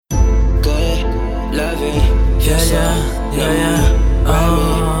Yeah, yeah, yeah, yeah.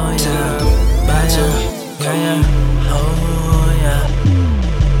 Oh, yeah. Yeah, yeah. Oh, yeah.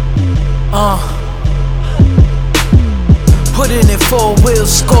 Put it in 4 wheels,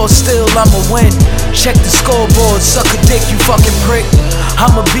 score still, I'ma win. Check the scoreboard, suck a dick, you fucking prick.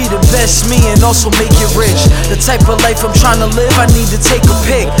 I'ma be the best me and also make it rich. The type of life I'm trying to live, I need to take a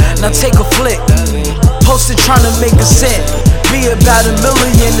pic. Now take a flick. Posted trying to make a cent. Be about $1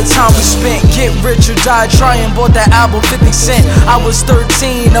 million the time we spent. Get rich or die trying, bought that album 50 cents. I was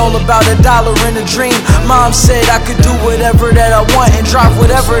 13, all about $1 in a dream. Mom said I could do whatever that I want and drive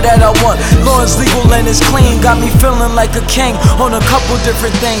whatever that I want. Lawrence legal and it's clean, got me feeling like a king on a couple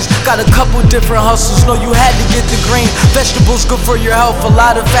different things. Got a couple different hustles, know you had to get the green. Vegetables good for your health, a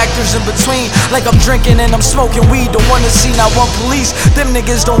lot of factors in between. Like I'm drinking and I'm smoking weed, don't wanna see not one police. Them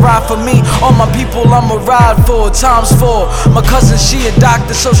niggas don't ride for me, all my people I'ma ride for, times 4. My cousin, she a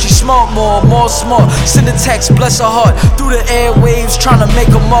doctor, so she smart more smart. Send a text, bless her heart, through the airwaves, trying to make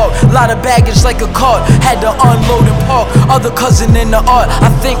a mark. Lot of baggage like a cart, had to unload and park. Other cousin in the art, I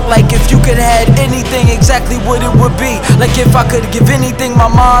think like if you could have anything, exactly what it would be. Like if I could give anything my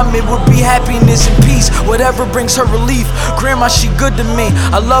mom, it would be happiness and peace, whatever brings her relief. Grandma, she good to me,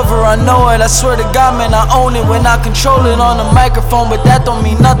 I love her, I know it, I swear to God, man, I own it. When I control it on the microphone, but that don't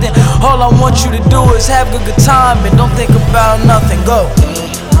mean nothing. All I want you to do is have a good time and don't think about nothing. Go.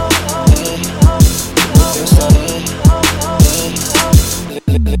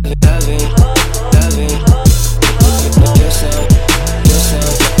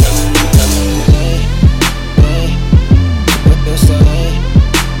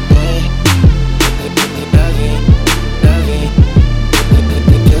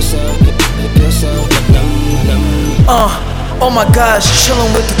 Oh my gosh,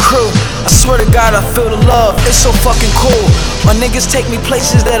 chillin' with the crew. I swear to God, I feel the love, it's so fucking cool. My niggas take me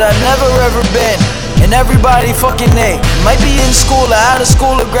places that I never ever been. And everybody fucking they might be in school or out of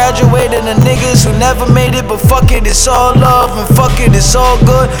school or graduated. And niggas who never made it, but fuck it, it's all love and fuck it, it's all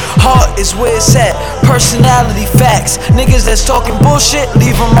good. Heart is where it's at, personality, facts. Niggas that's talking bullshit,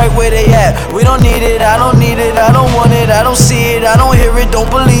 leave them right where they at. We don't need it, I don't need it, I don't want it, I don't see it, I don't hear it, don't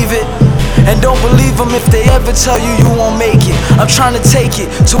believe it. And don't believe them if they ever tell you you won't make it. I'm trying to take it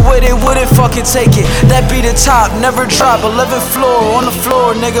to where they wouldn't fucking take it. That be the top, never drop. 11th floor, on the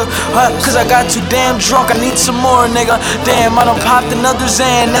floor, nigga. Cause I got too damn drunk, I need some more, nigga. Damn, I done popped another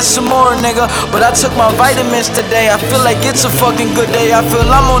Xan, that's some more, nigga. But I took my vitamins today, I feel like it's a fucking good day. I feel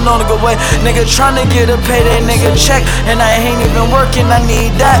I'm on a good way, nigga. Trying to get a payday, nigga, check. And I ain't even working, I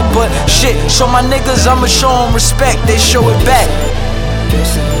need that. But shit, so my niggas, I'ma show them respect, they show it back.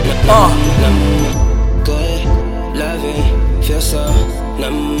 Good, loving, feel so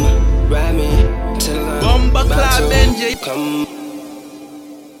numb, ride me till I'm about to come.